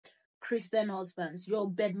Christian husbands,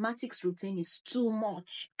 your bedmatics routine is too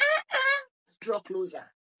much. Draw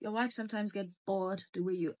closer. Your wife sometimes get bored the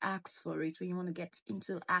way you ask for it when you want to get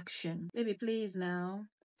into action. Baby, please now.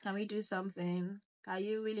 Can we do something? Are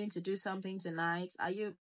you willing to do something tonight?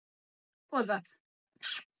 What's that?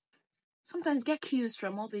 Sometimes get cues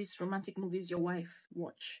from all these romantic movies your wife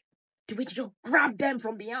watch. The way you just grab them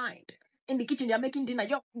from behind. In the kitchen, you're making dinner,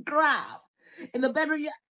 you grab. In the bedroom,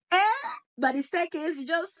 by the staircase, you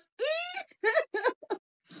just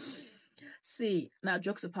See, now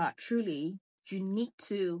jokes apart, truly, you need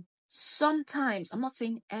to sometimes, I'm not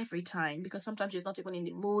saying every time, because sometimes she's not even in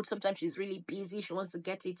the mood, sometimes she's really busy, she wants to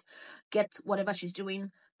get whatever she's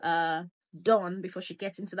doing done before she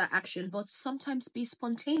gets into that action, but sometimes be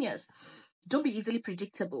spontaneous. Don't be easily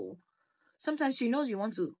predictable. Sometimes she knows you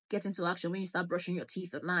want to get into action when you start brushing your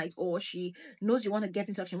teeth at night, or she knows you want to get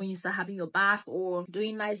into action when you start having your bath or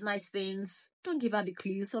doing nice things. Don't give her the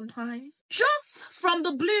clue sometimes. Just from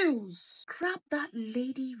the blues, grab that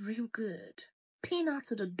lady real good, pin her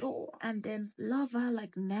to the door, and then love her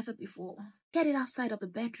like never before. Get it outside of the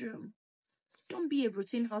bedroom. Don't be a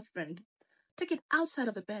routine husband. Take it outside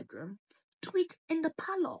of the bedroom. Do it in the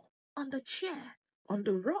parlor, on the chair, on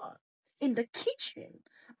the rug, in the kitchen,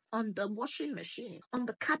 on the washing machine, on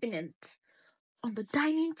the cabinet, on the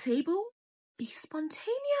dining table. Be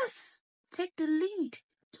spontaneous. Take the lead.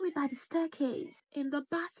 Do it by the staircase, in the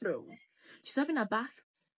bathroom. She's having a bath.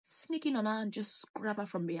 Sneak in on her and just grab her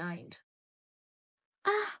from behind.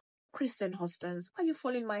 Christian husbands, why are you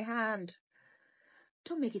following my hand?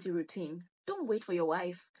 Don't make it a routine. Don't wait for your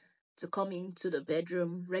wife to come into the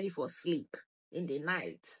bedroom ready for sleep in the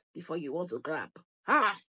night before you want to grab.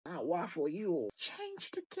 What for you?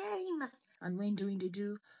 Change the game. And when doing the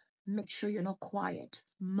do, make sure you're not quiet.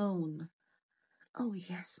 Moan. Oh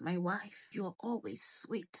yes, my wife, you are always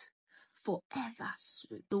sweet. Forever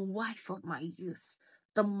sweet. The wife of my youth.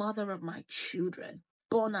 The mother of my children.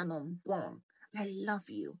 Born and unborn. I love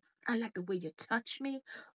you. I like the way you touch me.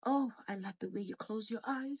 Oh, I like the way you close your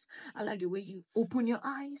eyes. I like the way you open your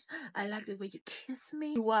eyes. I like the way you kiss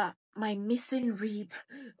me. You are my missing rib.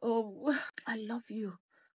 Oh, I love you.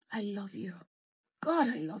 I love you. God,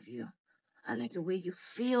 I love you. I like the way you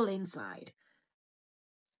feel inside.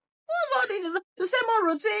 The same old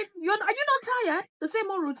routine. Are you not tired? The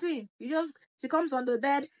same old routine. She comes on the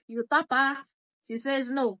bed, you tap her. She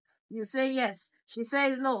says no. You say yes. She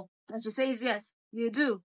says no. And she says yes. You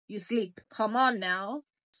do. You sleep. Come on now.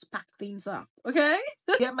 Spark things up. Okay?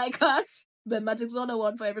 Get my class. Mathematics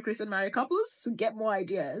 101 for every Christian married couples to get more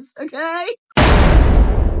ideas. Okay?